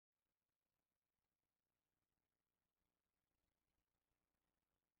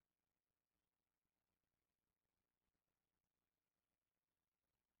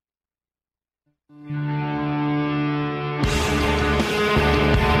You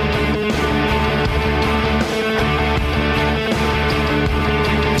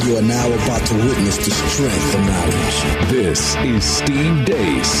are now about to witness the strength of knowledge. This is Steve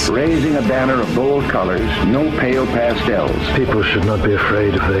Deace. Raising a banner of bold colors, no pale pastels. People should not be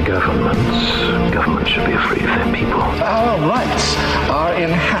afraid of their governments. Governments should be afraid of their people. Our rights are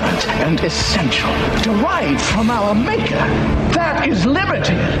inherent and essential, derived from our Maker. That is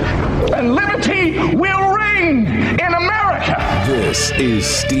liberty. And liberty will reign in America. This is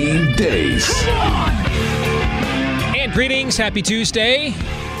Steve Deace. And greetings. Happy Tuesday.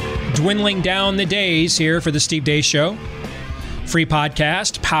 Dwindling down the days here for the Steve Deace Show. Free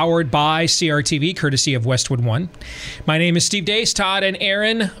podcast powered by CRTV, courtesy of Westwood One. My name is Steve Deace. Todd and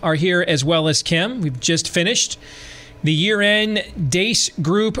Aaron are here as well as Kim. We've just finished the year-end Deace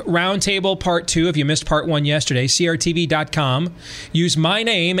Group Roundtable Part 2. If you missed Part 1 yesterday, CRTV.com. Use my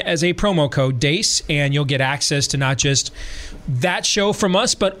name as a promo code, Deace, and you'll get access to not just that show from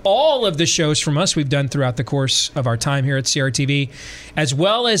us, but all of the shows from us we've done throughout the course of our time here at CRTV, as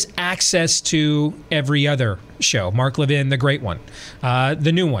well as access to every other show. Mark Levin, the great one.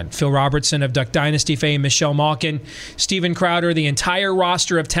 The new one. Phil Robertson of Duck Dynasty fame, Michelle Malkin, Steven Crowder, the entire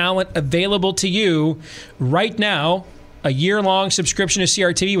roster of talent available to you right now. A year-long subscription to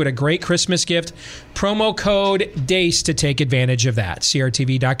CRTV with a great Christmas gift. Promo code DEACE to take advantage of that.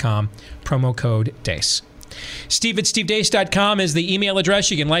 CRTV.com, promo code DEACE. Steve at stevedeace.com is the email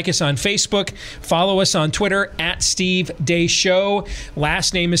address. You can like us on Facebook. Follow us on Twitter at Steve Deace Show.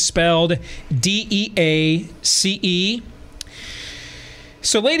 Last name is spelled D-E-A-C-E.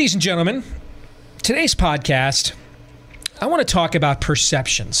 So, ladies and gentlemen, today's podcast, I want to talk about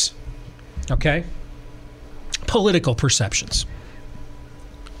perceptions. Okay? Political perceptions.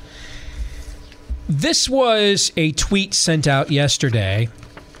 This was a tweet sent out yesterday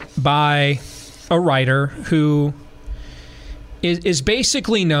by a writer who is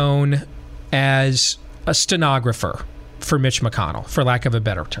basically known as a stenographer for Mitch McConnell, for lack of a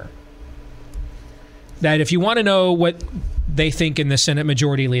better term. That if you want to know what they think in the Senate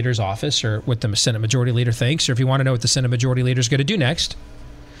Majority Leader's office, or what the Senate Majority Leader thinks, or if you want to know what the Senate Majority Leader is going to do next,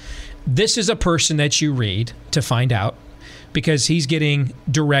 this is a person that you read to find out, because he's getting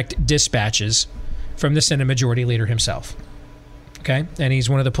direct dispatches from the Senate Majority Leader himself. Okay? And he's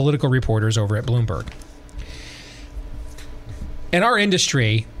one of the political reporters over at Bloomberg. And our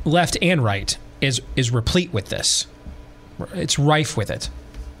industry, left and right, is replete with this. It's rife with it.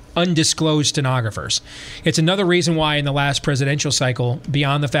 Undisclosed stenographers. It's another reason why in the last presidential cycle,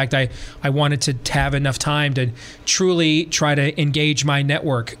 beyond the fact I wanted to have enough time to truly try to engage my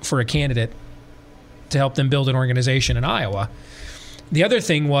network for a candidate to help them build an organization in Iowa, the other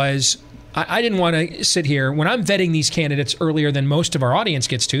thing was I didn't want to sit here when I'm vetting these candidates earlier than most of our audience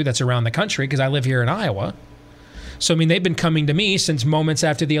gets to, that's around the country, because I live here in Iowa. So, I mean, they've been coming to me since moments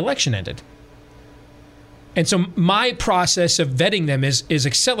after the election ended. And so my process of vetting them is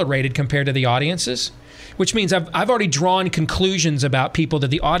accelerated compared to the audience's, which means I've already drawn conclusions about people that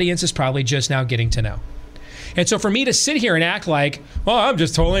the audience is probably just now getting to know. And so for me to sit here and act like, well, I'm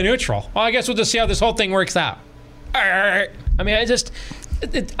just totally neutral. Well, I guess we'll just see how this whole thing works out. I mean,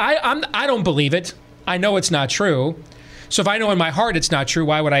 I don't believe it. I know it's not true. So if I know in my heart it's not true,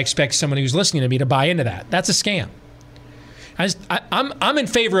 why would I expect someone who's listening to me to buy into that? That's a scam. I'm in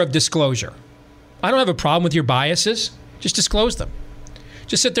favor of disclosure. I don't have a problem with your biases. Just disclose them.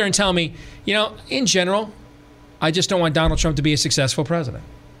 Just sit there and tell me, you know, in general, I just don't want Donald Trump to be a successful president.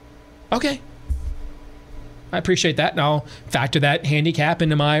 Okay. I appreciate that, and I'll factor that handicap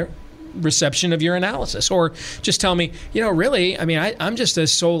into my reception of your analysis. Or just tell me, you know, really, I mean, I'm just a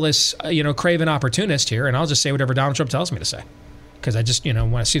soulless, craven opportunist here, and I'll just say whatever Donald Trump tells me to say. Because I just,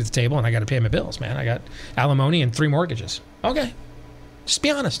 want to sit at the table and I got to pay my bills, man. I got alimony and 3 mortgages. Okay. Just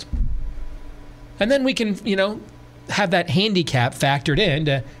be honest. And then we can, have that handicap factored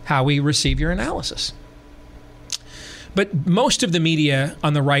into how we receive your analysis. But most of the media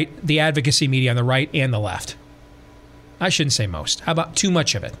on the right, the advocacy media on the right and the left, I shouldn't say most, how about too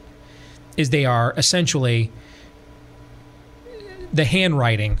much of it, is they are essentially the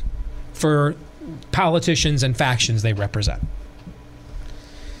handwriting for politicians and factions they represent.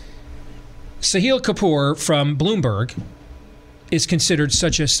 Sahil Kapoor from Bloomberg is considered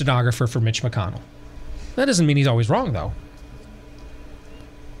such a stenographer for Mitch McConnell. That doesn't mean he's always wrong, though.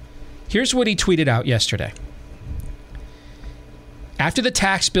 Here's what he tweeted out yesterday. After the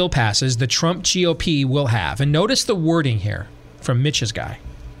tax bill passes, the Trump GOP will have, and notice the wording here from Mitch's guy,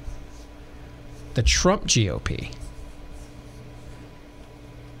 the Trump GOP.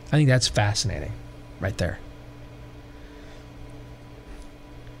 I think that's fascinating right there.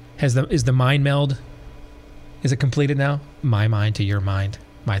 Is the mind meld? Is it completed now? My mind to your mind.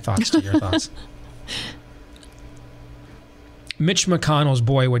 My thoughts to your thoughts. Mitch McConnell's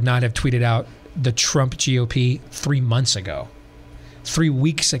boy would not have tweeted out the Trump GOP 3 months ago. 3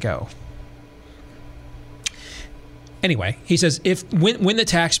 weeks ago. Anyway, he says when the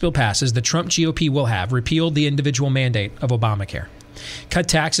tax bill passes, the Trump GOP will have repealed the individual mandate of Obamacare, cut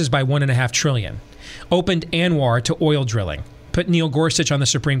taxes by $1.5 trillion, opened ANWR to oil drilling, put Neil Gorsuch on the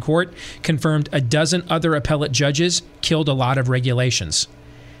Supreme Court, confirmed a dozen other appellate judges, killed a lot of regulations.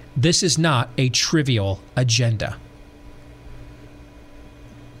 This is not a trivial agenda.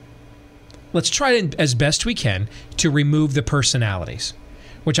 Let's try as best we can to remove the personalities,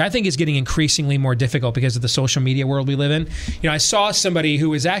 which I think is getting increasingly more difficult because of the social media world we live in. You know, I saw somebody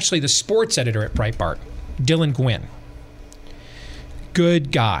who is actually the sports editor at Breitbart, Dylan Gwynn.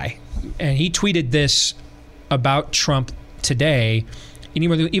 Good guy. And he tweeted this about Trump today. And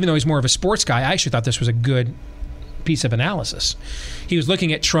even though he's more of a sports guy, I actually thought this was a good piece of analysis. He was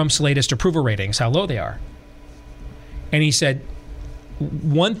looking at Trump's latest approval ratings, how low they are. And he said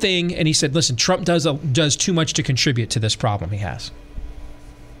one thing, and he said, listen, Trump does too much to contribute to this problem he has.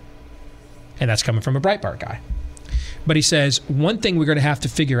 And that's coming from a Breitbart guy. But he says, one thing we're going to have to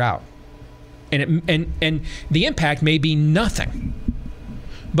figure out, and the impact may be nothing,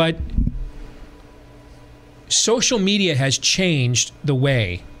 but social media has changed the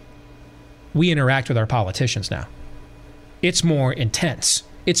way we interact with our politicians now. It's more intense.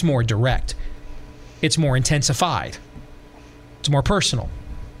 It's more direct. It's more intensified. It's more personal.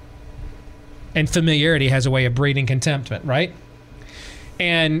 And familiarity has a way of breeding contentment, right?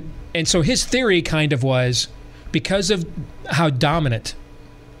 And so his theory kind of was, because of how dominant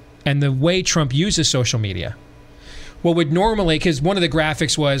and the way Trump uses social media, what would normally, because one of the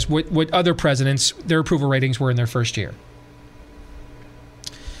graphics was what other presidents, their approval ratings were in their first year.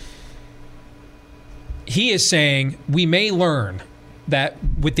 He is saying we may learn that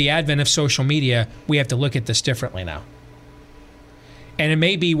with the advent of social media, we have to look at this differently now. And it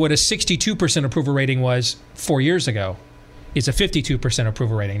may be what a 62% approval rating was 4 years ago is a 52%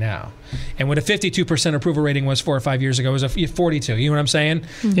 approval rating now. And what a 52% approval rating was 4 or 5 years ago was a 42. You know what I'm saying?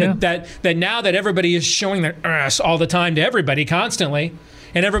 Yeah. That now that everybody is showing their ass all the time to everybody constantly,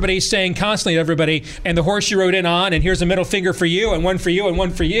 and everybody's saying constantly to everybody, and the horse you rode in on, and here's a middle finger for you, and one for you, and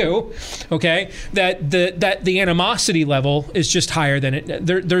one for you, okay? That the animosity level is just higher than it.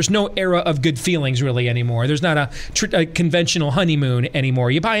 There's no era of good feelings really anymore. There's not a conventional honeymoon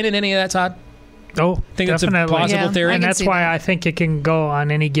anymore. You buying in any of that, Todd? Oh, Think definitely. it's a plausible theory? And that's why I think it can go on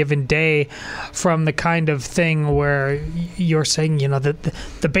any given day from the kind of thing where you're saying, you know,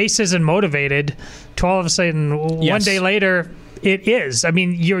 the base isn't motivated to all of a sudden one day later it is. I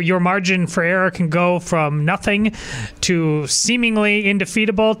mean, your margin for error can go from nothing to seemingly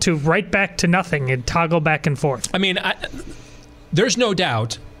indefeatable to right back to nothing and toggle back and forth. I mean, there's no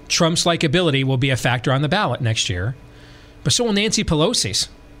doubt Trump's likability will be a factor on the ballot next year, but so will Nancy Pelosi's.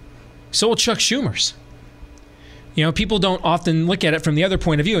 So will Chuck Schumer's. You know, people don't often look at it from the other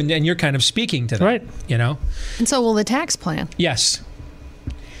point of view, and you're kind of speaking to them. Right. You know? And so will the tax plan. Yes.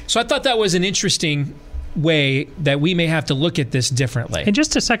 So I thought that was an interesting way that we may have to look at this differently. And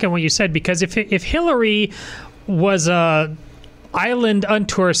just a second what you said, because if Hillary was a island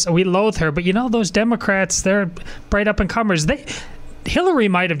unto her, we loathe her, but you know, those Democrats, they're bright up-and-comers. Hillary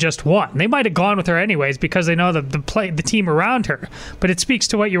might have just won. They might have gone with her anyways because they know the team around her. But it speaks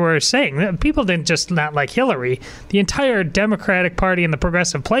to what you were saying. People didn't just not like Hillary. The entire Democratic Party and the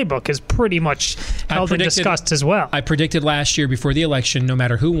progressive playbook is pretty much held and discussed as well. I predicted last year before the election, no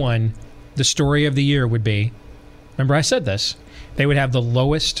matter who won, the story of the year would be, remember I said this, they would have the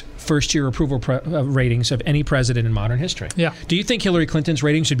lowest first-year approval ratings of any president in modern history. Yeah. Do you think Hillary Clinton's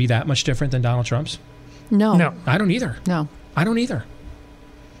ratings should be that much different than Donald Trump's? No. I don't either. No. I don't either.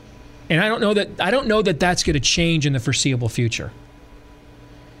 And I don't know that that's going to change in the foreseeable future.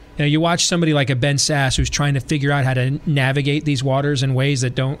 You know, you watch somebody like a Ben Sasse who's trying to figure out how to navigate these waters in ways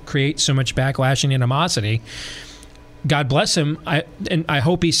that don't create so much backlash and animosity. God bless him. I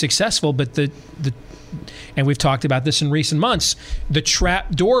hope he's successful, but and we've talked about this in recent months, the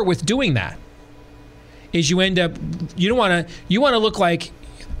trap door with doing that is you want to look like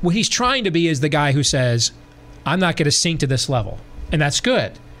what he's trying to be is the guy who says, I'm not going to sink to this level. And that's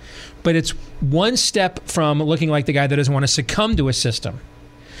good. But it's one step from looking like the guy that doesn't want to succumb to a system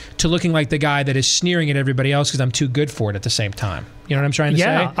to looking like the guy that is sneering at everybody else because I'm too good for it at the same time. You know what I'm trying to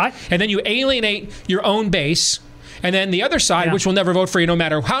say? And then you alienate your own base And then the other side, which will never vote for you no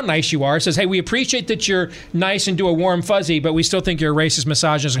matter how nice you are, says, hey, we appreciate that you're nice and do a warm fuzzy, but we still think you're racist,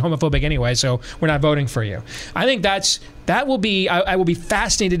 misogynist, and homophobic anyway, so we're not voting for you. I think that will be, I will be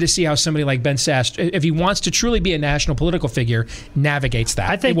fascinated to see how somebody like Ben Sasse, if he wants to truly be a national political figure, navigates that.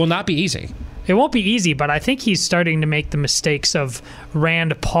 I think it will not be easy. It won't be easy, but I think he's starting to make the mistakes of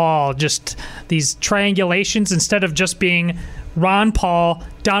Rand Paul, just these triangulations instead of just being Ron Paul,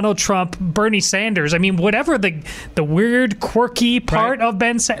 Donald Trump, Bernie Sanders. I mean, whatever the weird, quirky part of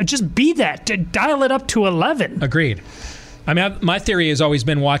Ben Sasse, just be that. Dial it up to 11. Agreed. I mean, my theory has always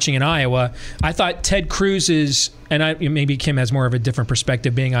been watching in Iowa. I thought Ted Cruz's, and maybe Kim has more of a different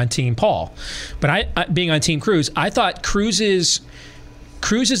perspective being on Team Paul, but being on Team Cruz, I thought Cruz's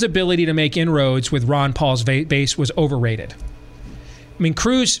ability to make inroads with Ron Paul's base was overrated. I mean,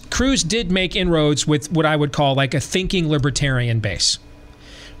 Cruz did make inroads with what I would call like a thinking libertarian base.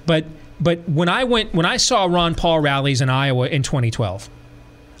 But when I saw Ron Paul rallies in Iowa in 2012,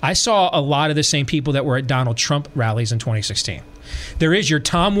 I saw a lot of the same people that were at Donald Trump rallies in 2016. There is your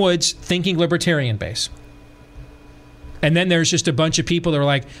Tom Woods thinking libertarian base. And then there's just a bunch of people that are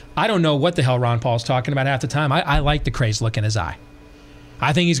like, I don't know what the hell Ron Paul's talking about half the time. I like the crazed look in his eye.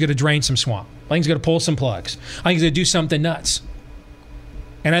 I think he's going to drain some swamp. I think he's going to pull some plugs. I think he's going to do something nuts.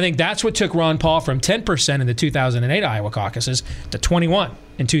 And I think that's what took Ron Paul from 10% in the 2008 Iowa caucuses to 21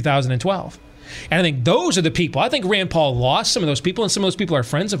 in 2012. And I think those are the people. I think Rand Paul lost some of those people, and some of those people are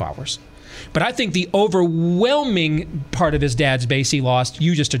friends of ours. But I think the overwhelming part of his dad's base he lost,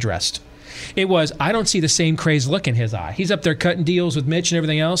 you just addressed. It was, I don't see the same crazed look in his eye. He's up there cutting deals with Mitch and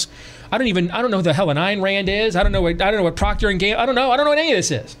everything else. I don't know who the hell an Ayn Rand is. I don't know what Procter and Gamble. I don't know what any of this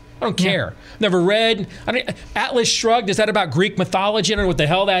is. I don't care. Never read. Atlas Shrugged. Is that about Greek mythology? I don't know what the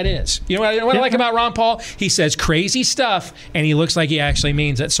hell that is. You know what I like about Ron Paul? He says crazy stuff, and he looks like he actually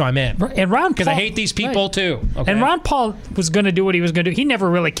means it, so I'm in. And Ron Paul, because I hate these people too. Okay? And Ron Paul was going to do what he was going to do. He never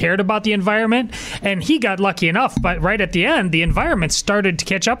really cared about the environment, and he got lucky enough. But right at the end, the environment started to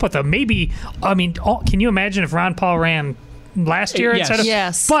catch up with him. Can you imagine if Ron Paul ran last year?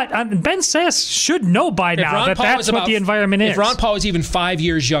 Yes. But Ben Sasse should know by now that that's what the environment is. If Ron Paul was even 5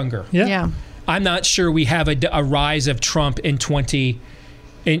 years younger, I'm not sure we have a rise of Trump in 20.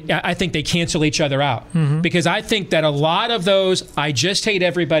 I think they cancel each other out because I think that a lot of those, I just hate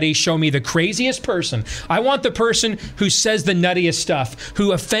everybody, show me the craziest person. I want the person who says the nuttiest stuff,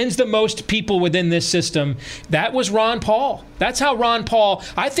 who offends the most people within this system. That was Ron Paul. That's how Ron Paul,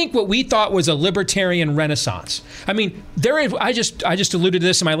 I think what we thought was a libertarian renaissance. I mean, I just alluded to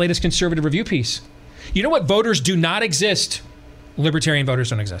this in my latest conservative review piece. You know what voters do not exist? Libertarian voters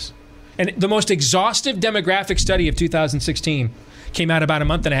don't exist. And the most exhaustive demographic study of 2016 came out about a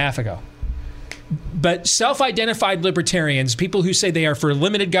month and a half ago. But self-identified libertarians, people who say they are for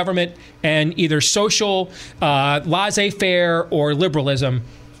limited government and either social, laissez-faire, or liberalism,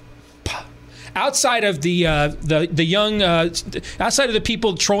 outside of the young, outside of the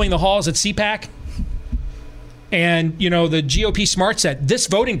people trolling the halls at CPAC, and the GOP smart set, this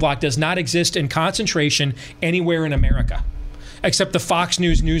voting bloc does not exist in concentration anywhere in America, except the Fox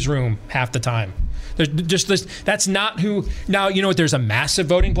News newsroom half the time. That's not who. Now, you know what there's a massive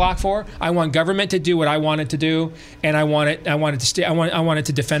voting bloc for? I want government to do what I want it to do, and I want it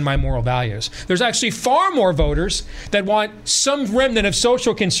to defend my moral values. There's actually far more voters that want some remnant of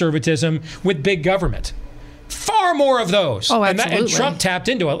social conservatism with big government. Far more of those. Oh, absolutely. And Trump tapped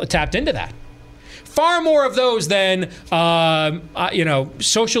into that. Far more of those than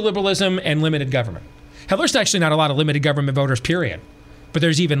social liberalism and limited government. Hell, there's actually not a lot of limited government voters, period. But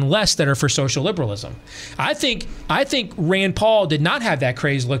there's even less that are for social liberalism. I think Rand Paul did not have that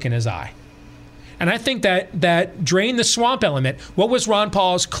crazed look in his eye. And I think that drain the swamp element. What was Ron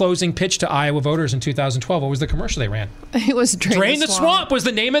Paul's closing pitch to Iowa voters in 2012? What was the commercial they ran? It was Drain the Swamp was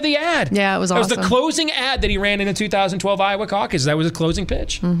the name of the ad. Yeah, it was awesome. That was the closing ad that he ran in the 2012 Iowa caucus. That was his closing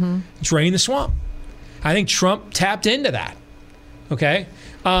pitch. Drain the swamp. I think Trump tapped into that. Okay?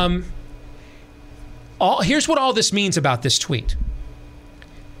 Here's what all this means about this tweet.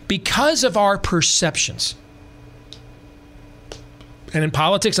 Because of our perceptions, and in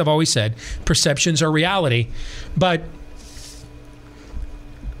politics, I've always said, perceptions are reality. But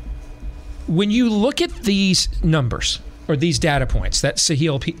when you look at these numbers, or these data points that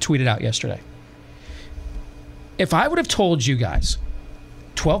Sahil tweeted out yesterday, if I would have told you guys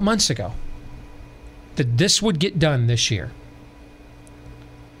 12 months ago that this would get done this year,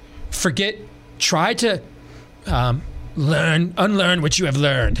 try to unlearn what you have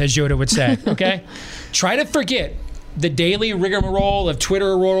learned, as Yoda would say, okay? Try to forget the daily rigmarole of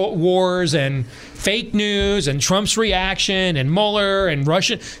Twitter wars and fake news and Trump's reaction and Mueller and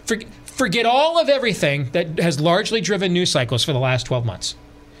Russia. Forget Forget all of everything that has largely driven news cycles for the last 12 months.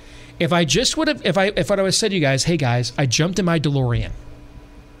 If I just would have, if I would have said to you guys, hey guys, I jumped in my DeLorean,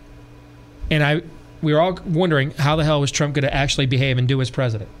 and we were all wondering how the hell was Trump going to actually behave and do as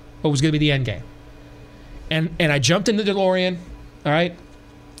president? What was going to be the end game? And I jumped in the DeLorean, all right?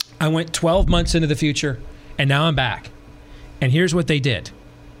 I went 12 months into the future, and now I'm back. And here's what they did.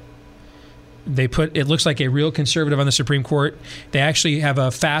 They put, it looks like a real conservative on the Supreme Court. They actually have a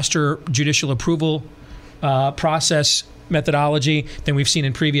faster judicial approval process methodology than we've seen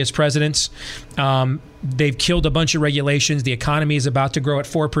in previous presidents. They've killed a bunch of regulations. The economy is about to grow at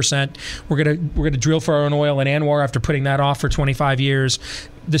 4%. We're gonna drill for our own oil in Anwar after putting that off for 25 years.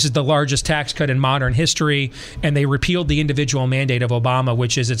 This is the largest tax cut in modern history, and they repealed the individual mandate of Obama,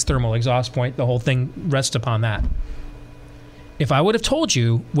 which is its thermal exhaust point. The whole thing rests upon that. If I would have told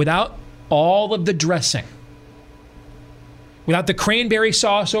you, without all of the dressing, without the cranberry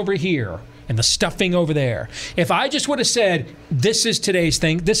sauce over here and the stuffing over there, if I just would have said, this is today's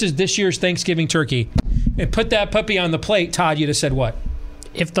thing, this is this year's Thanksgiving turkey, and put that puppy on the plate, Todd, you'd have said what?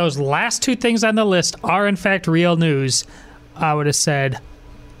 If those last two things on the list are in fact real news, I would have said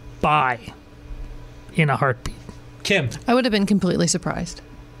bye in a heartbeat. Kim? I would have been completely surprised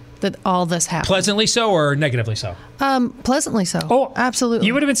that all this happened. Pleasantly so or negatively so? Pleasantly so. Oh, absolutely.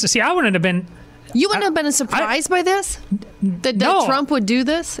 You would have been. See, I wouldn't have been. You wouldn't have been surprised by this? That No. Trump would do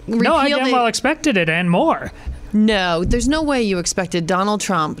this? No, I damn well expected it and more. No, there's no way you expected Donald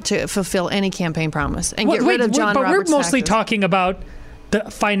Trump to fulfill any campaign promise and get rid of John Roberts' But we're mostly taxes. talking about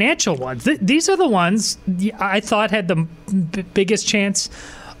the financial ones. These are the ones I thought had the biggest chance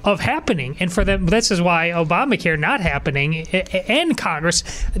of happening. And for them, this is why Obamacare not happening and Congress.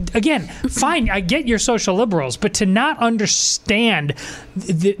 Again, fine, I get your social liberals, but to not understand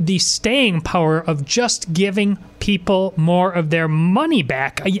the staying power of just giving people more of their money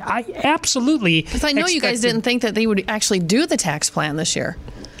back. I absolutely. Because I know you guys didn't think that they would actually do the tax plan this year.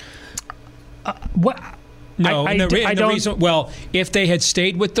 What? No, the reason, well, if they had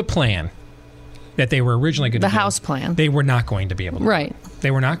stayed with the plan that they were originally going to do. The House plan. They were not going to be able to do it. They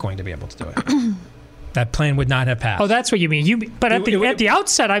were not going to be able to do it. That plan would not have passed. Oh, that's what you mean. But at the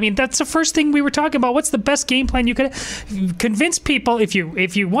outset, I mean, that's the first thing we were talking about. What's the best game plan you could convince people, if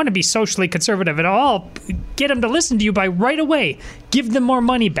you want to be socially conservative at all, get them to listen to you by right away. Give them more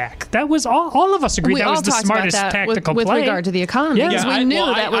money back. That was all of us agreed that was the smartest tactical with play. With regard to the economy. Yeah, we knew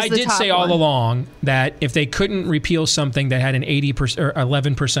that was the top one. I did say all along that if they couldn't repeal something that had an 80% or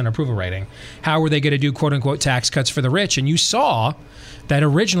 11% approval rating, how were they going to do quote-unquote tax cuts for the rich? And you saw that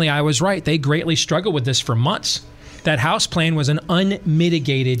originally I was right. They greatly struggled with this for months. That House plan was an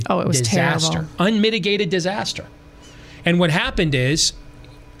unmitigated disaster. Terrible. Unmitigated disaster. And what happened is,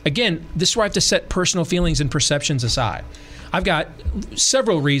 again, this is where I have to set personal feelings and perceptions aside. I've got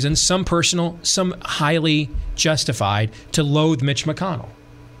several reasons, some personal, some highly justified, to loathe Mitch McConnell.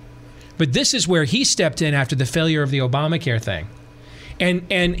 But this is where he stepped in after the failure of the Obamacare thing.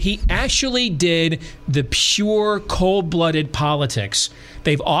 And he actually did the pure, cold-blooded politics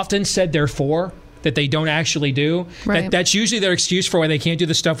they've often said they're for, that they don't actually do. Right. That's usually their excuse for why they can't do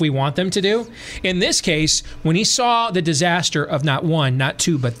the stuff we want them to do. In this case, when he saw the disaster of not one, not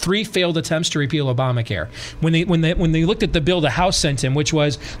two, but 3 failed attempts to repeal Obamacare, when they looked at the bill the House sent him, which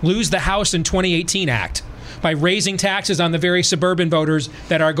was Lose the House in 2018 Act, by raising taxes on the very suburban voters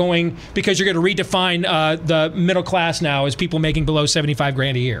that are going, because you're going to redefine the middle class now as people making below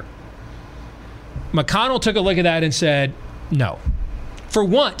 $75,000 a year. McConnell took a look at that and said, no. For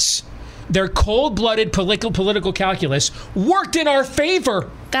once, their cold-blooded political calculus worked in our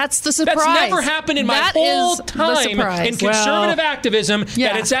favor. That's the surprise. That's never happened in my whole time in conservative activism,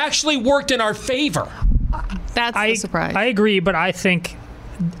 that it's actually worked in our favor. That's the surprise. I agree, but I think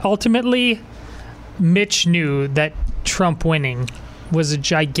ultimately Mitch knew that Trump winning was a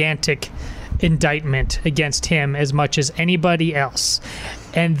gigantic indictment against him as much as anybody else.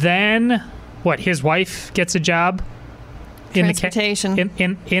 And then, his wife gets a job in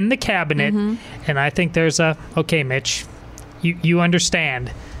the cabinet, and I think there's okay, Mitch, you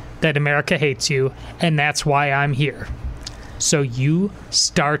understand that America hates you, and that's why I'm here. So you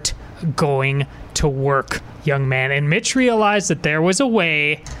start going to work, young man. And Mitch realized that there was a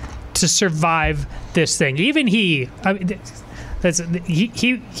way to survive this thing. Even he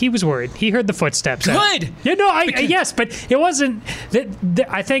was worried. He heard the footsteps. Good. Yes, but it wasn't.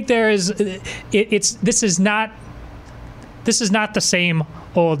 I think there is. This is not the same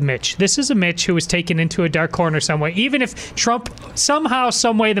old Mitch. This is a Mitch who was taken into a dark corner some way. Even if Trump somehow,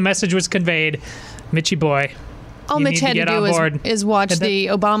 some way, the message was conveyed, Mitchie boy, All you Mitch need to had to get do on board. is watch the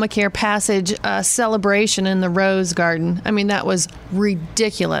Obamacare passage celebration in the Rose Garden. I mean, that was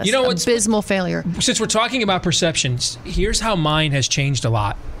ridiculous. You know what's abysmal failure. Since we're talking about perceptions, here's how mine has changed a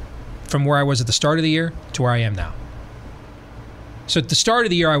lot from where I was at the start of the year to where I am now. So at the start of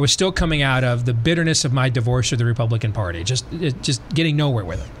the year, I was still coming out of the bitterness of my divorce of the Republican Party, just getting nowhere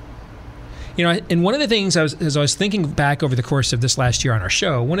with it. You know, and one of the things as I was thinking back over the course of this last year on our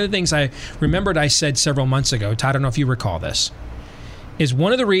show, one of the things I remembered I said several months ago, Todd, I don't know if you recall this, is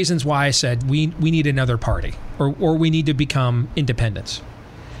one of the reasons why I said we need another party or we need to become independents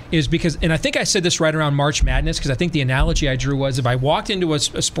is because, and I think I said this right around March Madness, because I think the analogy I drew was if I walked into a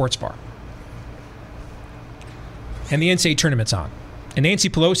sports bar and the NCAA tournament's on and Nancy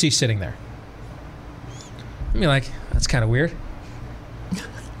Pelosi's sitting there, I'd be like, that's kind of weird.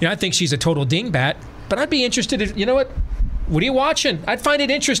 You know, I think she's a total dingbat, but I'd be interested in, you know what are you watching? I'd find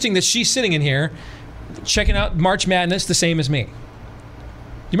it interesting that she's sitting in here checking out March Madness the same as me. You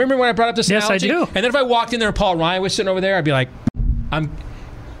remember when I brought up this analogy? Yes, I do. And then if I walked in there and Paul Ryan was sitting over there, I'd be like,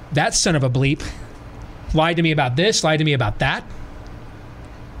 that son of a bleep lied to me about this, lied to me about that.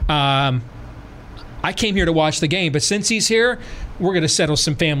 I came here to watch the game, but since he's here, we're going to settle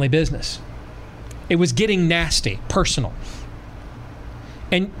some family business. It was getting nasty, personal.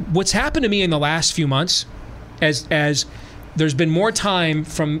 And what's happened to me in the last few months, as there's been more time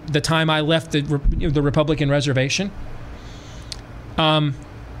from the time I left the Republican reservation, I've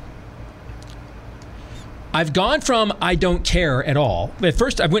gone from I don't care at all. At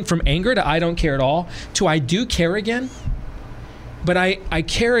first, I went from anger to I don't care at all to I do care again, but I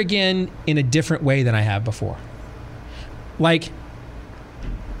care again in a different way than I have before. Like,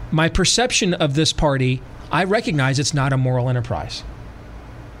 my perception of this party, I recognize it's not a moral enterprise.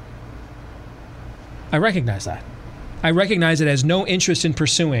 I recognize that. I recognize it has no interest in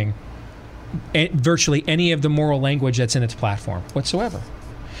pursuing virtually any of the moral language that's in its platform whatsoever.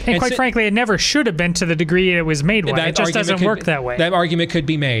 And quite frankly, it never should have been to the degree it was made. It just doesn't work that way. That argument could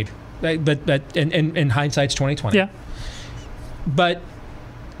be made, but in hindsight's 2020. Yeah. But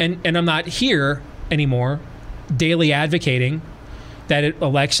and I'm not here anymore, daily advocating that it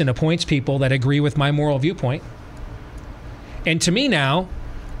elects and appoints people that agree with my moral viewpoint. And to me now,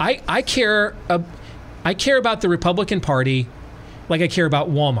 I care about the Republican Party like I care about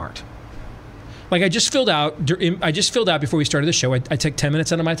Walmart. Like I just filled out before we started the show, I took 10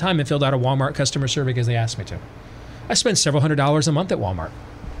 minutes out of my time and filled out a Walmart customer survey because they asked me to. I spend several $100s a month at Walmart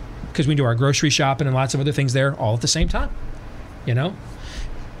because we do our grocery shopping and lots of other things there all at the same time. You know?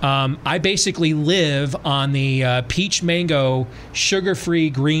 I basically live on the peach mango sugar-free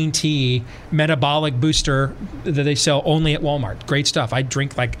green tea metabolic booster that they sell only at Walmart. Great stuff. I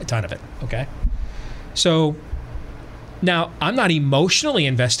drink like a ton of it. Okay? So now I'm not emotionally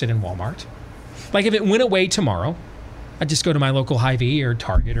invested in Walmart. Like if it went away tomorrow, I'd just go to my local Hy-Vee or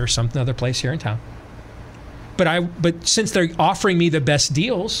Target or some other place here in town. But since they're offering me the best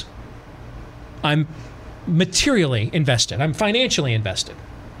deals, I'm materially invested. I'm financially invested.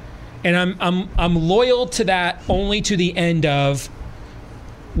 And I'm loyal to that only to the end of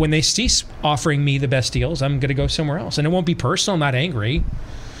when they cease offering me the best deals, I'm going to go somewhere else. And it won't be personal. I'm not angry.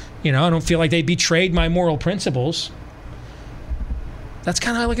 You know, I don't feel like they betrayed my moral principles. That's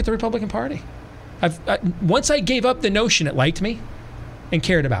kind of how I look at the Republican Party. Once I gave up the notion it liked me and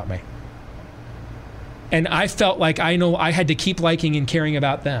cared about me. And I felt like I had to keep liking and caring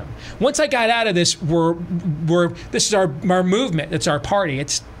about them. Once I got out of this, this is our movement, it's our party.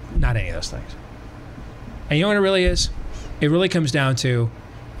 It's not any of those things. And you know what it really is? It really comes down to,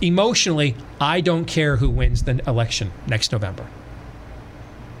 emotionally, I don't care who wins the election next November.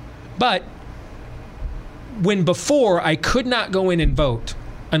 But when before I could not go in and vote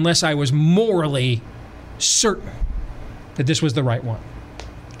unless I was morally certain that this was the right one.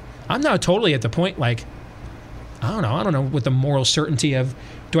 I'm now totally at the point like, I don't know what the moral certainty of,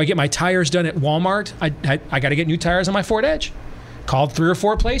 do I get my tires done at Walmart? I got to get new tires on my Ford Edge. Called 3 or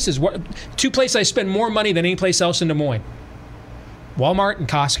 4 places. 2 places I spend more money than any place else in Des Moines. Walmart and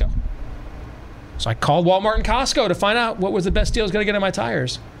Costco. So I called Walmart and Costco to find out what was the best deal I was going to get on my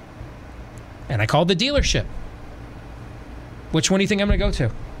tires. And I called the dealership. Which one do you think I'm going to go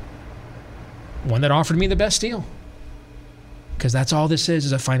to? One that offered me the best deal. Because that's all this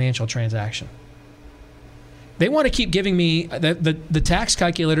is a financial transaction. They want to keep giving me, the tax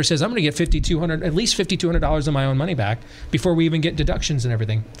calculator says I'm going to get at least $5,200 of my own money back before we even get deductions and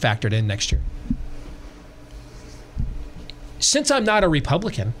everything factored in next year. Since I'm not a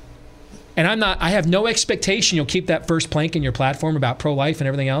Republican, and I have no expectation you'll keep that first plank in your platform about pro-life and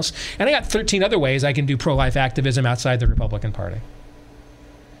everything else, and I got 13 other ways I can do pro-life activism outside the Republican Party.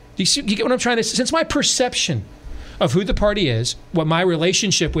 Do you get what I'm trying to say? Since my perception of who the party is, what my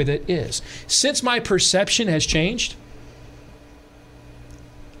relationship with it is. Since my perception has changed,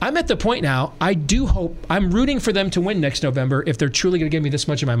 I'm at the point now, I do hope, I'm rooting for them to win next November if they're truly going to give me this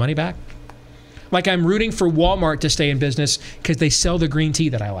much of my money back. Like I'm rooting for Walmart to stay in business because they sell the green tea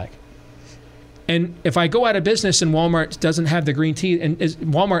that I like. And if I go out of business and Walmart doesn't have the green tea, and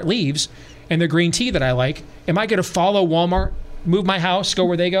Walmart leaves and the green tea that I like, am I going to follow Walmart, move my house, go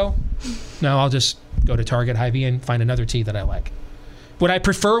where they go? No, I'll just go to Target, Hy-Vee, and find another tea that I like. Would I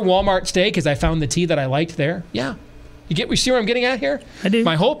prefer Walmart stay because I found the tea that I liked there? Yeah. You see where I'm getting at here? I do.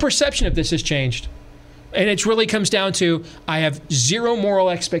 My whole perception of this has changed. And it really comes down to I have zero moral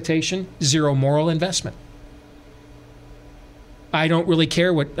expectation, zero moral investment. I don't really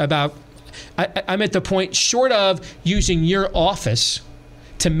care I'm at the point, short of using your office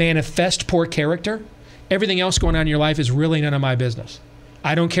to manifest poor character, everything else going on in your life is really none of my business.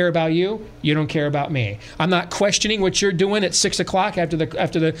 I don't care about you. You don't care about me. I'm not questioning what you're doing at 6 o'clock after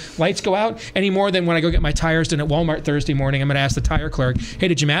the lights go out any more than when I go get my tires done at Walmart Thursday morning. I'm going to ask the tire clerk, "Hey,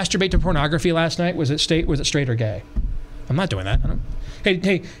 did you masturbate to pornography last night? Was it straight or gay?" I'm not doing that.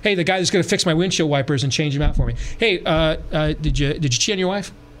 Hey, the guy that's going to fix my windshield wipers and change them out for me. Hey, did you cheat on your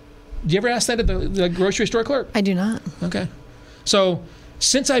wife? Did you ever ask that at the grocery store clerk? I do not. Okay. So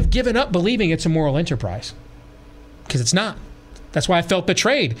since I've given up believing it's a moral enterprise, because it's not. That's why I felt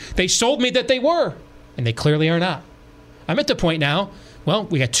betrayed. They sold me that they were, and they clearly are not. I'm at the point now, well,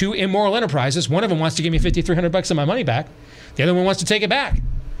 we got two immoral enterprises. One of them wants to give me $5,300 of my money back. The other one wants to take it back.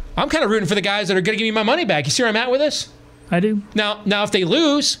 I'm kind of rooting for the guys that are going to give me my money back. You see where I'm at with this? I do. Now if they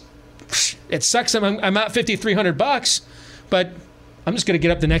lose, it sucks. I'm out $5,300, but I'm just going to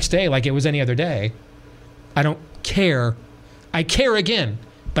get up the next day like it was any other day. I don't care. I care again,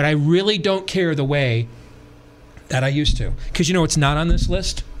 but I really don't care the way that I used to. Because you know what's not on this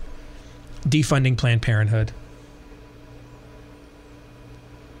list? Defunding Planned Parenthood,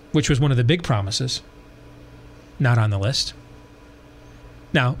 which was one of the big promises. Not on the list.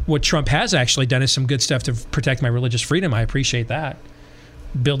 Now, what Trump has actually done is some good stuff to protect my religious freedom. I appreciate that.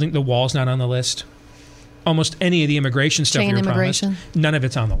 Building the wall's not on the list. Almost any of the immigration stuff you were promised, none of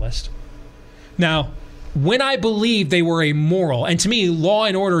it's on the list. Now, when I believe they were a moral, and to me, law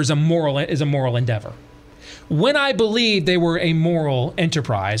and order is a moral endeavor. When I believed they were a moral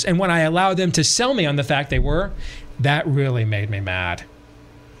enterprise, and when I allowed them to sell me on the fact they were, that really made me mad.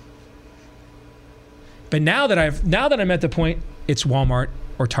 But now that I'm at the point, it's Walmart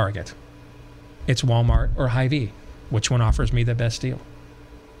or Target. It's Walmart or Hy-Vee. Which one offers me the best deal?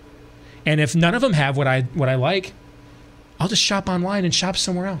 And if none of them have what I like, I'll just shop online and shop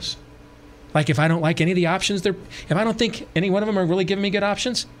somewhere else. Like if I don't like any of the options, if I don't think any one of them are really giving me good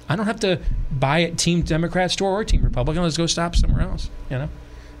options, I don't have to buy at Team Democrat store or Team Republican. Let's go shop somewhere else. You know,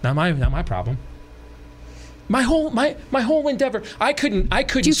 not my problem. My whole endeavor. I couldn't.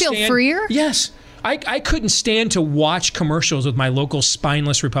 Do you feel freer? Yes. I couldn't stand to watch commercials with my local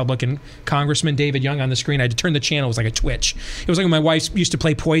spineless Republican Congressman David Young on the screen. I had to turn the channel. It was like a twitch. It was like when my wife used to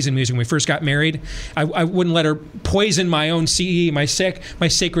play Poison music when we first got married. I wouldn't let her poison my own CD, my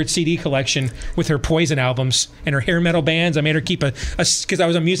sacred CD collection with her Poison albums and her hair metal bands. I made her keep because I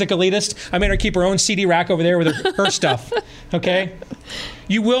was a music elitist, I made her keep her own CD rack over there with her stuff. Okay?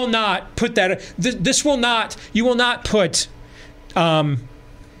 You will not put that. You will not put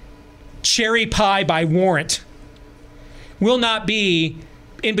Cherry Pie by Warrant will not be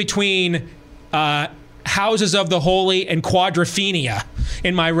in between Houses of the Holy and Quadrophenia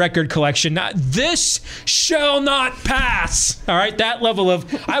in my record collection. This shall not pass. All right, that level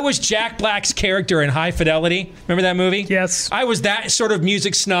of... I was Jack Black's character in High Fidelity. Remember that movie? Yes. I was that sort of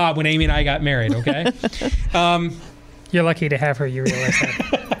music snob when Amy and I got married, okay? You're lucky to have her, you realize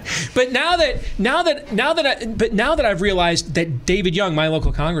that. But now that I've realized that David Young, my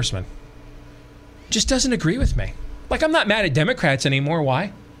local congressman, just doesn't agree with me. Like, I'm not mad at Democrats anymore.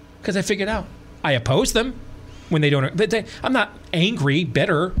 Why? Because I figured out. I oppose them when they don't. I'm not angry,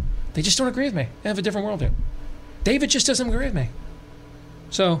 bitter. They just don't agree with me. They have a different worldview. David just doesn't agree with me.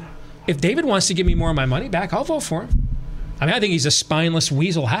 So, if David wants to give me more of my money back, I'll vote for him. I mean, I think he's a spineless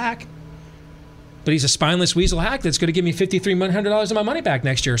weasel hack. But he's a spineless weasel hack that's going to give me $5,300 of my money back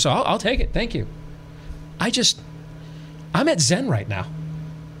next year. So I'll take it. Thank you. I'm at Zen right now.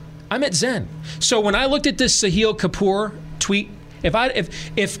 I'm at Zen. So when I looked at this Sahil Kapoor tweet, if I'd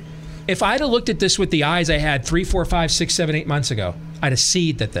have looked at this with the eyes I had 3, 4, 5, 6, 7, 8 months ago, I'd have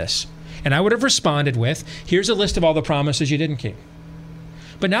seethed at this. And I would have responded with, here's a list of all the promises you didn't keep.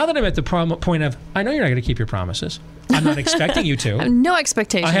 But now that I'm at the point of, I know you're not going to keep your promises. I'm not expecting you to. I have no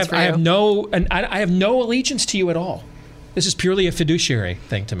expectations for you. I have no allegiance to you at all. This is purely a fiduciary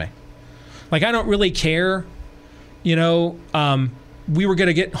thing to me. Like, I don't really care we were going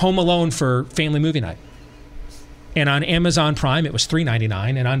to get Home Alone for family movie night. And on Amazon Prime, it was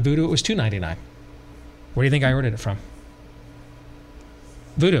 $3.99, and on Vudu, it was $2.99. Where do you think I ordered it from?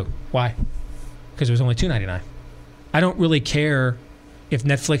 Vudu. Why? Because it was only $2.99. I don't really care if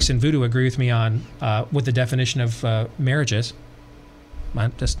Netflix and Vudu agree with me on what the definition of marriage is.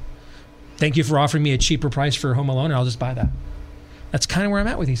 Just thank you for offering me a cheaper price for Home Alone, and I'll just buy that. That's kind of where I'm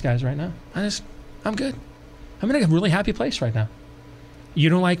at with these guys right now. I'm good. I'm in a really happy place right now. You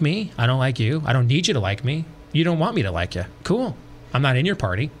don't like me. I don't like you. I don't need you to like me. You don't want me to like you. Cool. I'm not in your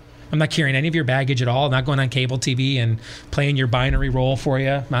party. I'm not carrying any of your baggage at all. I'm not going on cable TV and playing your binary role for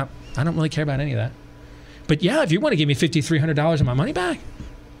you. I don't really care about any of that. But yeah, if you want to give me $5,300 of my money back,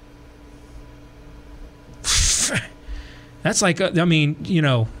 that's like, I'm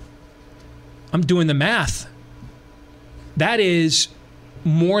doing the math. That is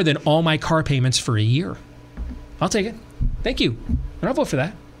more than all my car payments for a year. I'll take it. Thank you. And I'll vote for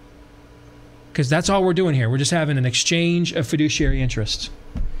that. Because that's all we're doing here. We're just having an exchange of fiduciary interests.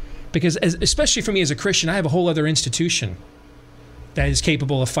 Because especially for me as a Christian, I have a whole other institution that is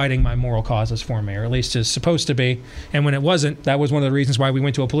capable of fighting my moral causes for me, or at least is supposed to be. And when it wasn't, that was one of the reasons why we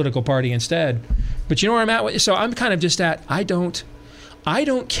went to a political party instead. But you know where I'm at? So I'm kind of just at, I don't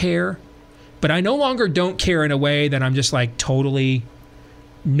care, but I no longer don't care in a way that I'm just like totally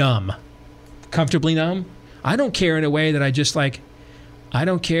numb, comfortably numb. I don't care in a way that I just like, I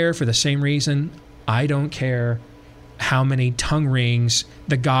don't care for the same reason I don't care how many tongue rings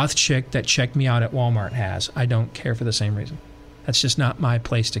the goth chick that checked me out at Walmart has. I don't care for the same reason. That's just not my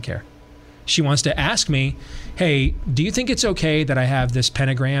place to care. She wants to ask me, hey, do you think it's okay that I have this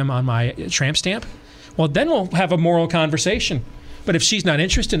pentagram on my tramp stamp? Well, then we'll have a moral conversation. But if she's not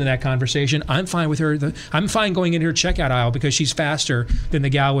interested in that conversation, I'm fine with her. I'm fine going in her checkout aisle because she's faster than the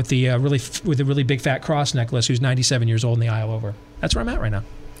gal with the really big fat cross necklace who's 97 years old in the aisle over. That's where I'm at right now.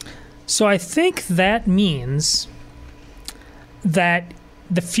 So I think that means that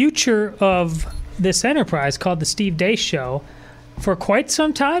the future of this enterprise called the Steve Deace Show, for quite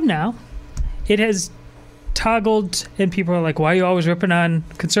some time now, it has toggled, and people are like, why are you always ripping on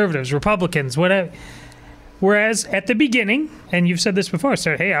conservatives, Republicans, whatever? Whereas at the beginning, and you've said this before,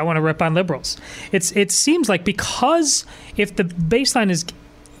 sir, hey, I want to rip on liberals. It seems like because if the baseline is,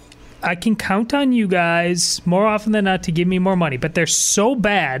 I can count on you guys more often than not to give me more money, but they're so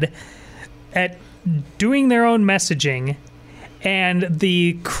bad at doing their own messaging, and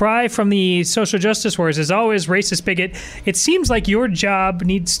the cry from the social justice wars is always racist bigot. It seems like your job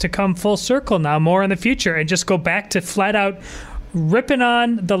needs to come full circle now more in the future and just go back to flat out ripping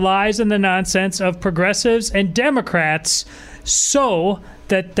on the lies and the nonsense of progressives and Democrats so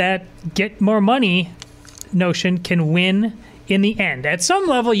that get more money notion can win in the end. At some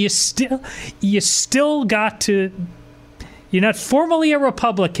level, you still got to, you're not formally a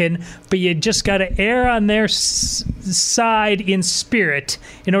Republican, but you just got to err on their side in spirit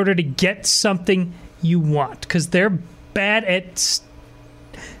in order to get something you want, because they're bad at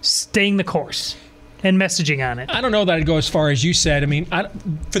staying the course and messaging on it. I don't know that I'd go as far as you said. I mean,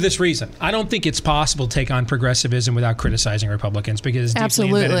 for this reason, I don't think it's possible to take on progressivism without criticizing Republicans, because it's deeply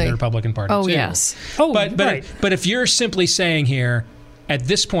embedded in the Republican Party. Oh, too. yes. But if you're simply saying here, at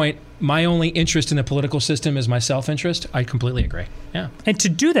this point, my only interest in the political system is my self-interest, I completely agree. Yeah. And to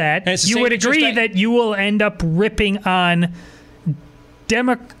do that, you would agree that you will end up ripping on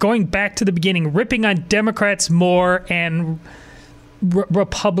going back to the beginning, ripping on Democrats more and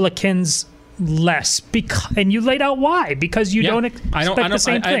Republicans less, and you laid out why, because you don't expect the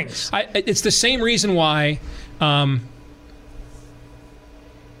same things. It's the same reason why.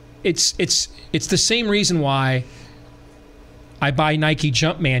 It's the same reason why I buy Nike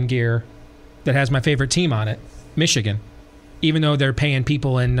Jumpman gear that has my favorite team on it, Michigan, even though they're paying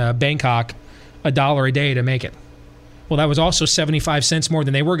people in Bangkok $1 a day to make it. Well, that was also 75 cents more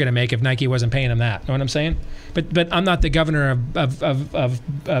than they were going to make if Nike wasn't paying them that. Know what I'm saying? But I'm not the governor of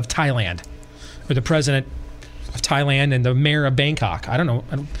Thailand, or the president of Thailand and the mayor of Bangkok. I don't know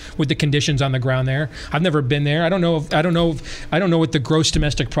what the conditions on the ground there. I've never been there. I don't know what the gross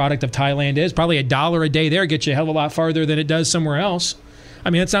domestic product of Thailand is. Probably $1 a day there gets you a hell of a lot farther than it does somewhere else. I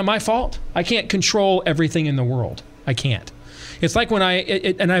mean, it's not my fault. I can't control everything in the world. I can't. It's like when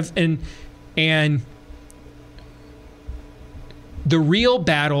and the real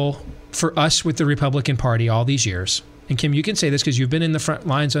battle for us with the Republican Party all these years, and Kim, you can say this because you've been in the front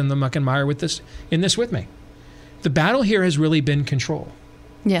lines on the muck and mire with this with me. The battle here has really been control.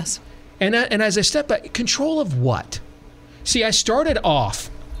 Yes. And as I step back, control of what? See, I started off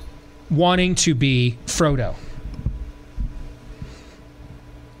wanting to be Frodo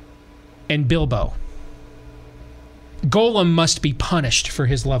and Bilbo Golem must be punished for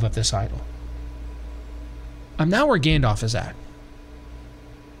his love of this idol. I'm now where Gandalf is at.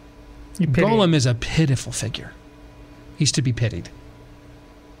 Golem is a pitiful figure. He's to be pitied.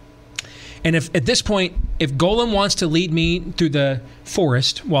 And if at this point, if Golem wants to lead me through the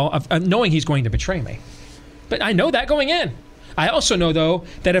forest, well, knowing he's going to betray me, but I know that going in. I also know, though,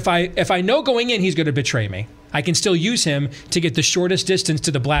 that if I know going in he's going to betray me, I can still use him to get the shortest distance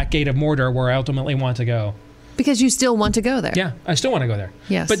to the Black Gate of Mordor, where I ultimately want to go. Because you still want to go there. Yeah, I still want to go there.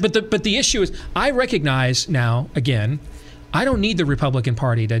 Yes. But the issue is, I recognize now, again, I don't need the Republican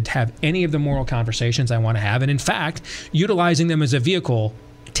Party to have any of the moral conversations I want to have. And in fact, utilizing them as a vehicle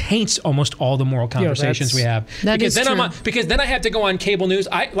taints almost all the moral conversations we have. Because then I have to go on cable news.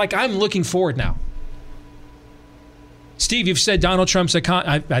 I'm looking forward now. Steve, you've said Donald Trump's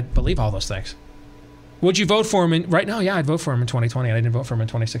I believe all those things. Would you vote for him right now? Yeah, I'd vote for him in 2020. I didn't vote for him in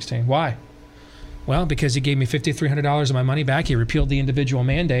 2016. Why? Well, because he gave me $5,300 of my money back. He repealed the individual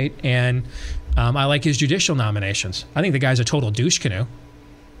mandate, and I like his judicial nominations. I think the guy's a total douche canoe.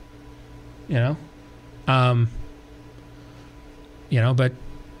 But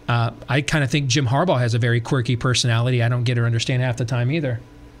I kind of think Jim Harbaugh has a very quirky personality. I don't get or understand half the time either.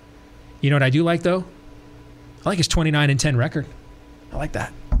 You know what I do like, though? I like his 29-10 record. I like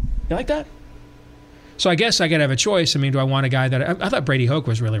that. You like that? So I guess I got to have a choice. I mean, do I want a guy that... I thought Brady Hoke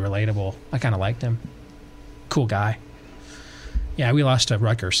was really relatable. I kind of liked him. Cool guy. Yeah, we lost to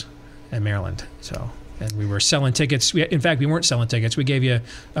Rutgers in Maryland. And we were selling tickets. In fact, we weren't selling tickets. We gave you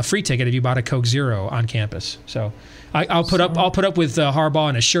a free ticket if you bought a Coke Zero on campus. So I'll put up with Harbaugh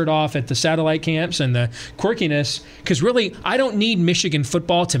and a shirt off at the satellite camps and the quirkiness, because really, I don't need Michigan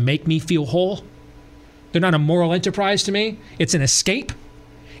football to make me feel whole. They're not a moral enterprise to me. It's an escape.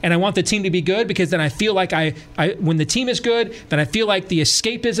 And I want the team to be good, because then I feel like when the team is good, then I feel like the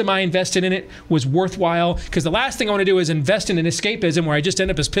escapism I invested in it was worthwhile. Because the last thing I want to do is invest in an escapism where I just end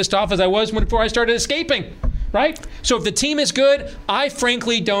up as pissed off as I was before I started escaping, right? So if the team is good, I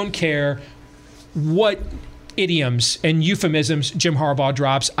frankly don't care what idioms and euphemisms Jim Harbaugh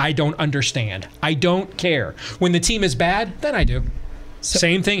drops. I don't understand. I don't care. When the team is bad, then I do.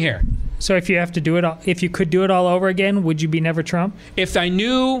 Same thing here. So if you could do it all over again, would you be never Trump? If I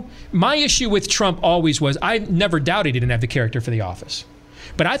knew, my issue with Trump always was, I never doubted he didn't have the character for the office.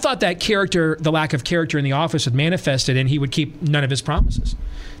 But I thought that character, the lack of character in the office, had manifested, and he would keep none of his promises.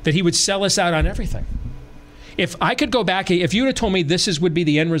 That he would sell us out on everything. If I could go back, if you would have told me would be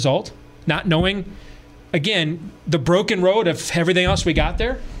the end result, not knowing, again, the broken road of everything else we got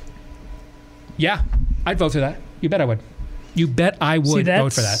there, yeah, I'd vote for that. You bet I would. You bet I would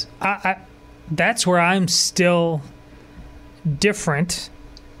vote for that. That's where I'm still different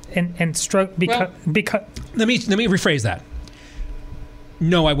and struggle because. Let me rephrase that.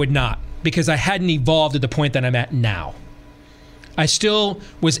 No, I would not, because I hadn't evolved to the point that I'm at now. I still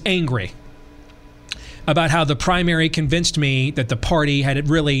was angry about how the primary convinced me that the party had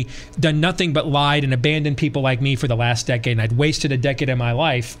really done nothing but lied and abandoned people like me for the last decade, and I'd wasted a decade of my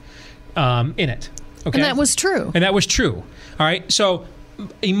life in it. Okay? And that was true. All right. So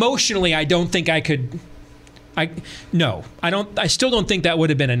emotionally, I don't think I could. I still don't think that would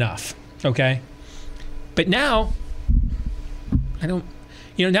have been enough. Okay. But now, I don't.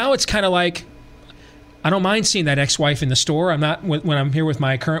 Now it's kind of like, I don't mind seeing that ex-wife in the store. I'm not, when I'm here with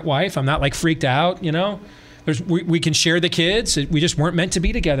my current wife, I'm not like freaked out. We can share the kids. We just weren't meant to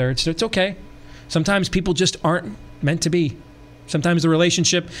be together. It's okay. Sometimes people just aren't meant to be. Sometimes the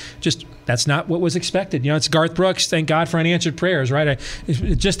relationship that's not what was expected. It's Garth Brooks, thank God for unanswered prayers, right?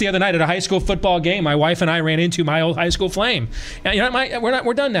 Just the other night at a high school football game, my wife and I ran into my old high school flame. And,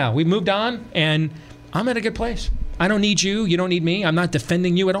 we're done now. We've moved on, and I'm at a good place. I don't need you. You don't need me. I'm not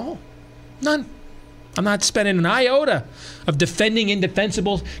defending you at all. None. I'm not spending an iota of defending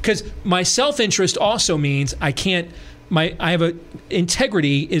indefensibles, because my self-interest also means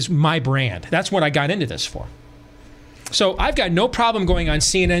integrity is my brand. That's what I got into this for. So I've got no problem going on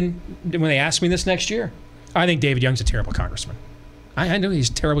CNN when they ask me this next year. I think David Young's a terrible congressman. I know he's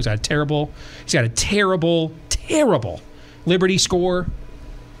terrible. He's got a terrible, terrible Liberty score.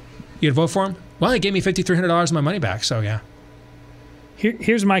 You gonna vote for him? Well, he gave me $5,300 of my money back, so yeah.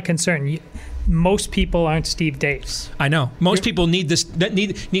 Here's my concern. Most people aren't Steve Deace. I know. Most people need this.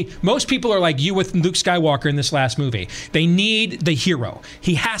 Most people are like you with Luke Skywalker in this last movie. They need the hero.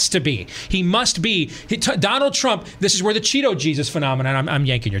 He has to be. He must be. Donald Trump. This is where the Cheeto Jesus phenomenon. I'm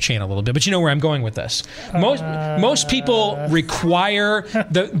yanking your chain a little bit, but you know where I'm going with this. Most people require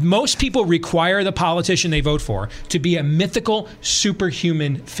the politician they vote for to be a mythical,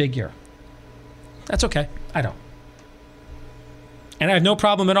 superhuman figure. That's okay. I don't. And I have no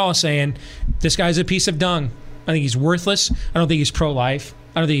problem at all saying, this guy's a piece of dung. I think he's worthless. I don't think he's pro-life.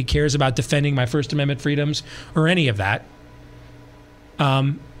 I don't think he cares about defending my First Amendment freedoms or any of that.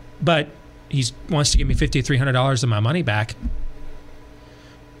 But he wants to give me $5,300 of my money back,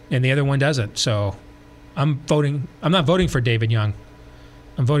 and the other one doesn't. So I'm not voting for David Young.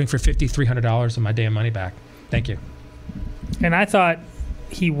 I'm voting for $5,300 of my damn money back. Thank you. And I thought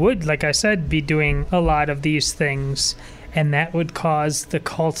he would, like I said, be doing a lot of these things, and that would cause the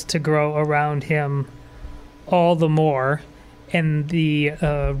cult to grow around him all the more, and the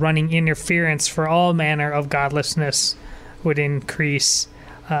running interference for all manner of godlessness would increase.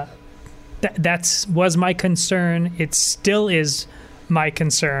 That was my concern. It still is my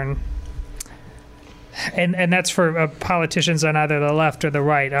concern. And that's for politicians on either the left or the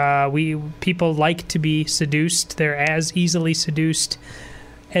right. People like to be seduced. They're as easily seduced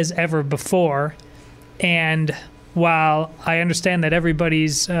as ever before. And while I understand that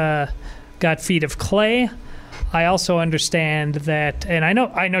everybody's got feet of clay, I also understand that, and I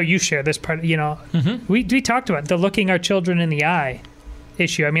know you share this part. We talked about the looking our children in the eye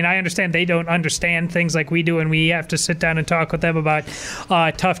issue. I mean, I understand they don't understand things like we do, and we have to sit down and talk with them about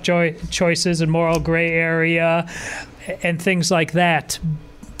tough choices and moral gray area and things like that.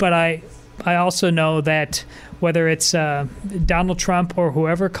 But I also know that whether it's Donald Trump or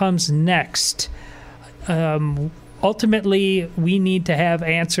whoever comes next, ultimately we need to have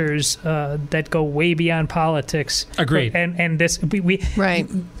answers that go way beyond politics. Agreed. And this we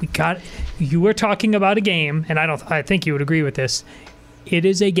got. You were talking about a game, and I think you would agree with this. It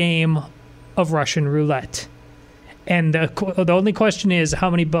is a game of Russian roulette. And the only question is, how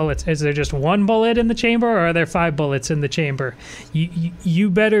many bullets? Is there just one bullet in the chamber, or are there 5 bullets in the chamber?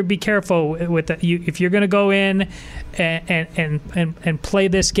 You better be careful with that. If you're going to go in and play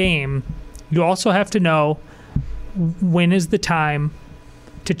this game, you also have to know when is the time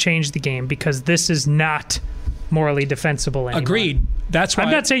to change the game, because this is not morally defensible anymore. Agreed. That's why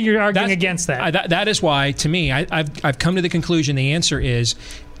I'm not saying you're arguing against that. That is why, to me, I've come to the conclusion the answer is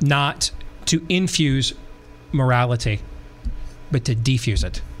not to infuse morality, but to defuse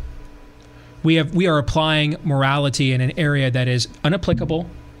it. We are applying morality in an area that is unapplicable,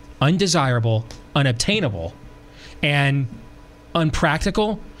 undesirable, unobtainable, and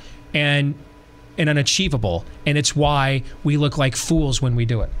unpractical, and unachievable. And it's why we look like fools when we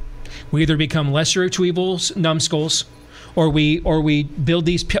do it. We either become lesser of two evils, numbskulls, or we build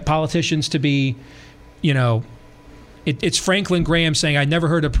these politicians to be, it's Franklin Graham saying, "I never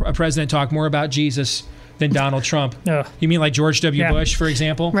heard a president talk more about Jesus than Donald Trump." You mean like George W. Bush, for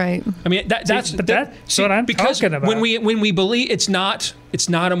example? Right. I mean that's what I'm talking about. When we believe it's not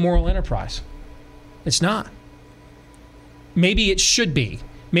a moral enterprise. It's not. Maybe it should be.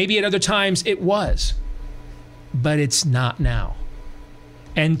 Maybe at other times it was, but it's not now.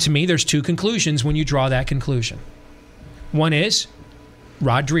 And to me, there's 2 conclusions when you draw that conclusion. One is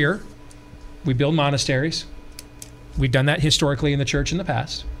Rod Dreher. We build monasteries. We've done that historically in the church in the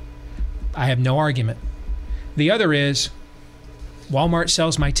past. I have no argument. The other is Walmart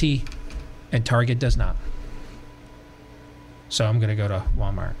sells my tea and Target does not. So I'm going to go to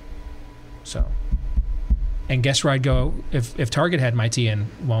Walmart. And guess where I'd go if Target had my tea and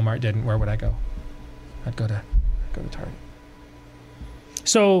Walmart didn't? Where would I go? I'd go to Target.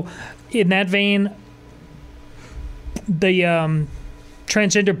 So, in that vein, the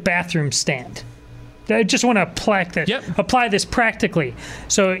transgender bathroom stand. I just want to apply this practically.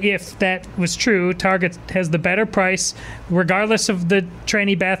 So, if that was true, Target has the better price, regardless of the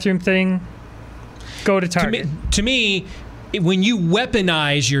tranny bathroom thing. Go to Target. To me, when you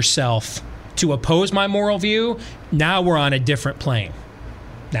weaponize yourself to oppose my moral view, now we're on a different plane.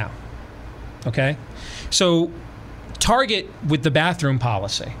 Now, okay, so. Target with the bathroom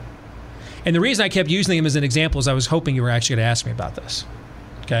policy. And the reason I kept using them as an example is I was hoping you were actually going to ask me about this.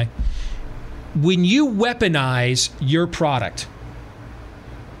 Okay? When you weaponize your product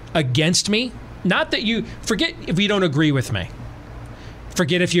against me, not that you, forget if you don't agree with me.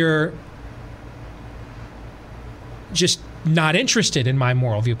 Forget if you're just not interested in my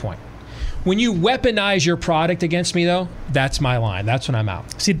moral viewpoint. When you weaponize your product against me, though, that's my line. That's when I'm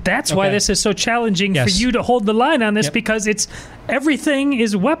out. See, that's why this is so challenging for you to hold the line on this, because it's everything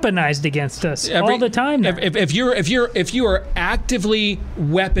is weaponized against us all the time now. If you are actively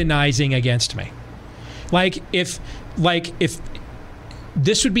weaponizing against me, like if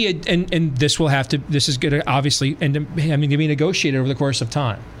this would be and this is going to obviously be negotiated over the course of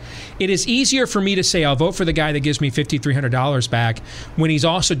time. It is easier for me to say I'll vote for the guy that gives me $5,300 back when he's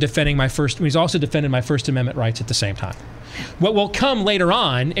also defending my First Amendment rights at the same time. What will come later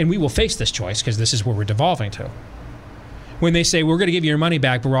on, and we will face this choice because this is where we're devolving to. when they say, we're going to give you your money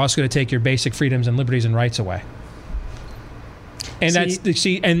back, but we're also going to take your basic freedoms and liberties and rights away. And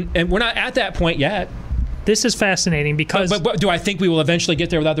and we're not at that point yet. This is fascinating because... But do I think we will eventually get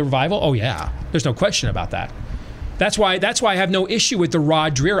there without the revival? Oh, yeah. There's no question about that. That's why I have no issue with the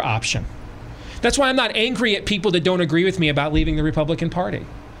Rod Dreher option. That's why I'm not angry at people that don't agree with me about leaving the Republican Party.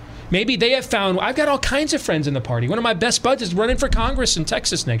 Maybe they have found... I've got all kinds of friends in the party. One of my best buds is running for Congress in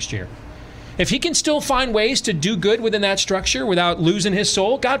Texas next year. If he can still find ways to do good within that structure without losing his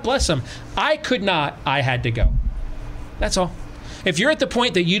soul, God bless him. I could not. I had to go. That's all. If you're at the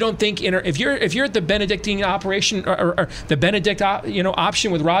point that you don't think, if you're at the Benedictine operation or the Benedict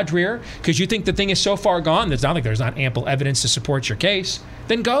option with Rod Dreher because you think the thing is so far gone, there's not ample evidence to support your case,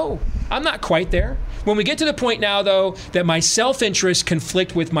 then go. I'm not quite there. When we get to the point now, though, that my self-interest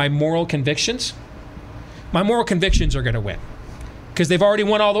conflict with my moral convictions are going to win because they've already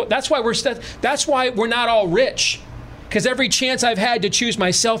won all the. That's why we're not all rich. Because every chance I've had to choose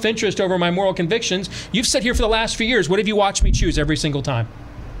my self-interest over my moral convictions, you've sat here for the last few years. What have you watched me choose every single time?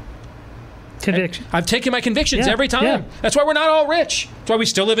 Conviction. I've taken my convictions every time. Yeah. That's why we're not all rich. That's why we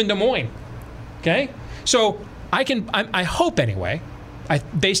still live in Des Moines. Okay? So I hope anyway,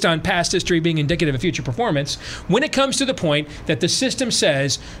 based on past history being indicative of future performance, when it comes to the point that the system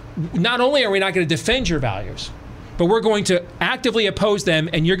says, not only are we not going to defend your values, but we're going to actively oppose them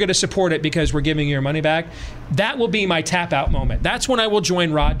and you're going to support it because we're giving you your money back, that will be my tap-out moment. That's when I will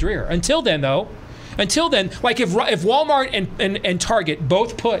join Rod Dreher. Until then, like if Walmart and Target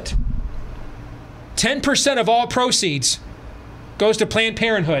both put 10% of all proceeds goes to Planned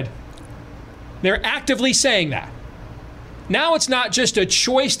Parenthood, they're actively saying that. Now it's not just a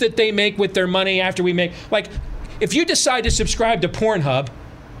choice that they make with their money after we make... Like, if you decide to subscribe to Pornhub,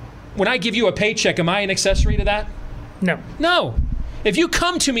 when I give you a paycheck, am I an accessory to that? No. If you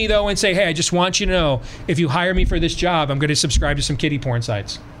come to me, though, and say, hey, I just want you to know, if you hire me for this job, I'm going to subscribe to some kiddie porn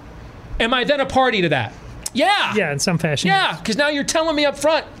sites. Am I then a party to that? Yeah. Yeah, in some fashion. Yeah, because now you're telling me up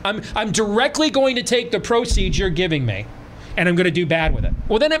front, I'm directly going to take the proceeds you're giving me, and I'm going to do bad with it.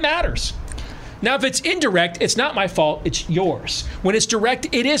 Well, then it matters. Now, if it's indirect, it's not my fault, it's yours. When it's direct,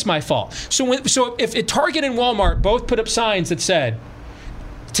 it is my fault. So if Target and Walmart both put up signs that said,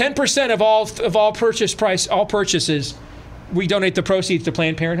 10% of all purchases, we donate the proceeds to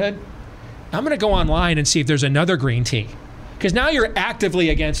Planned Parenthood, I'm going to go online and see if there's another green tea. Because now you're actively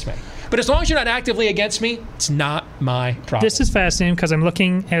against me. But as long as you're not actively against me, it's not my problem. This is fascinating because I'm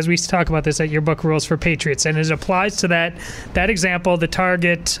looking, as we talk about this, at your book, Rules for Patriots, and it applies to that example, the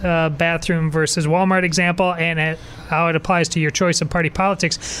Target bathroom versus Walmart example, and how it applies to your choice of party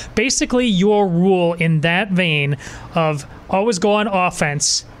politics. Basically, your rule in that vein of always go on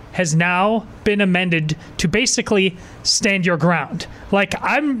offense has now been amended to basically stand your ground. Like,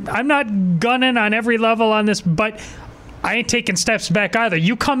 I'm not gunning on every level on this, but I ain't taking steps back either.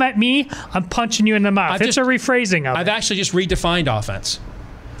 You come at me, I'm punching you in the mouth. It's a rephrasing of it. I've actually just redefined offense.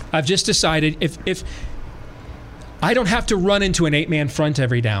 I've just decided if I don't have to run into an 8-man front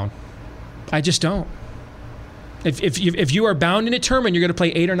every down. I just don't. If you are bound and determined you're going to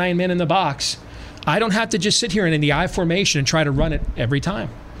play 8 or 9 men in the box, I don't have to just sit here in the I formation and try to run it every time.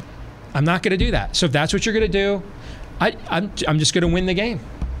 I'm not going to do that. So if that's what you're going to do, I'm just going to win the game.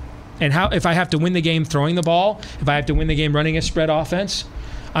 And if I have to win the game throwing the ball, if I have to win the game running a spread offense,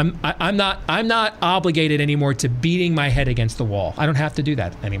 I'm not obligated anymore to beating my head against the wall. I don't have to do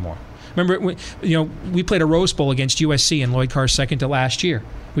that anymore. Remember, we played a Rose Bowl against USC in Lloyd Carr's second to last year.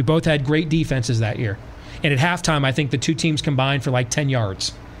 We both had great defenses that year. And at halftime, I think the two teams combined for like 10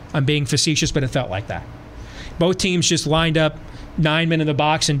 yards. I'm being facetious, but it felt like that. Both teams just lined up 9 men in the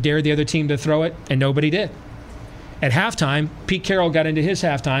box and dared the other team to throw it, and nobody did. At halftime, Pete Carroll got into his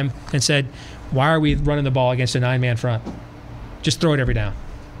halftime and said, why are we running the ball against a 9-man front? Just throw it every down.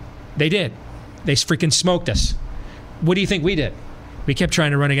 They did. They freaking smoked us. What do you think we did? We kept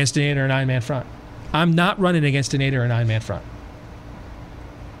trying to run against an 8 or a 9-man front. I'm not running against an 8 or a 9-man front.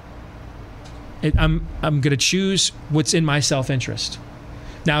 I'm going to choose what's in my self-interest.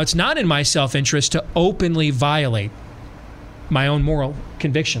 Now, it's not in my self-interest to openly violate my own moral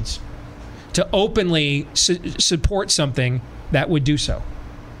convictions, to openly support something that would do so,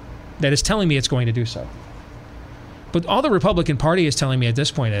 that is telling me it's going to do so. But all the Republican Party is telling me at this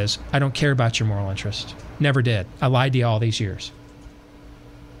point is, I don't care about your moral interest. Never did. I lied to you all these years.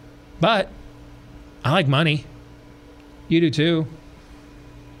 But I like money. You do too.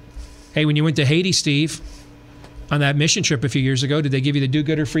 Hey, when you went to Haiti, Steve, on that mission trip a few years ago, did they give you the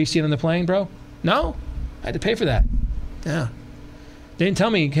do-gooder free seat on the plane, bro? No. I had to pay for that. Yeah. They didn't tell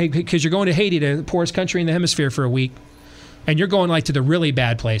me, hey, because you're going to Haiti, the poorest country in the hemisphere, for a week. And you're going like to the really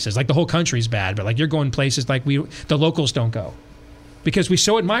bad places, like the whole country's bad, but like you're going places like the locals don't go. Because we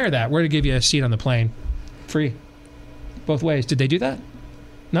so admire that. We're going to give you a seat on the plane. Free. Both ways. Did they do that?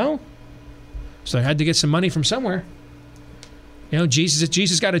 No? So they had to get some money from somewhere. You know,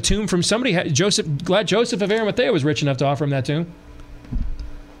 Jesus got a tomb from somebody. Glad Joseph of Arimathea was rich enough to offer him that tomb.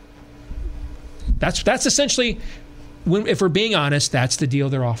 That's essentially, if we're being honest, that's the deal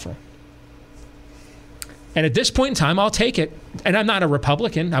they're offering. And at this point in time, I'll take it. And I'm not a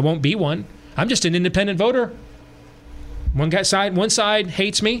Republican. I won't be one. I'm just an independent voter. One side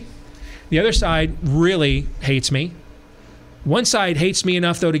hates me. The other side really hates me. One side hates me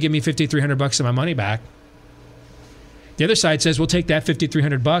enough, though, to give me $5,300 of my money back. The other side says, we'll take that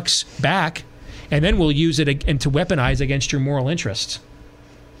 $5,300 back, and then we'll use it to weaponize against your moral interests.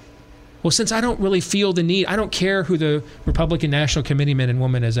 Well, since I don't really feel the need, I don't care who the Republican National Committeeman and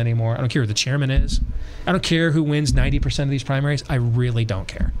woman is anymore. I don't care who the chairman is. I don't care who wins 90% of these primaries. I really don't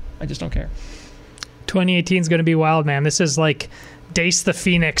care. I just don't care. 2018 is going to be wild, man. This is like Dace the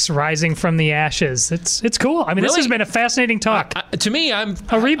Phoenix rising from the ashes. It's cool. I mean, This has been a fascinating talk. To me, I'm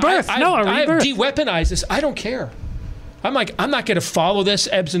a rebirth. A rebirth. I've de-weaponized this. I don't care. I'm not going to follow this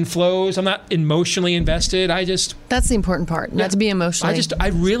ebbs and flows. I'm not emotionally invested. That's the important part, not to be emotionally. I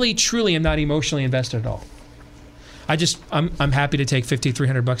really, truly am not emotionally invested at all. I'm happy to take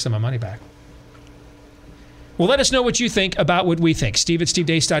 $5,300 of my money back. Well, let us know what you think about what we think.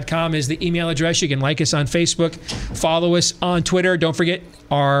 Steve@stevedeace.com is the email address. You can like us on Facebook, follow us on Twitter. Don't forget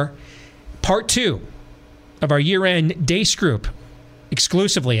our part 2 of our year-end Dace group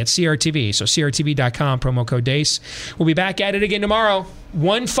exclusively at CRTV. So CRTV.com, promo code DACE. We'll be back at it again tomorrow.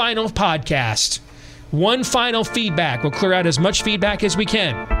 One final podcast. One final feedback. We'll clear out as much feedback as we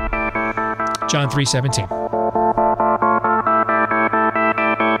can. John 3:17.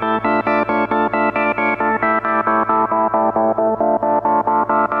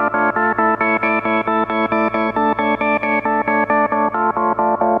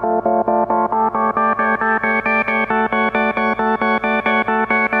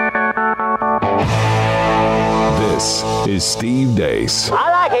 This is Steve Deace.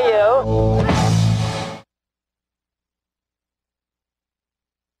 I like you.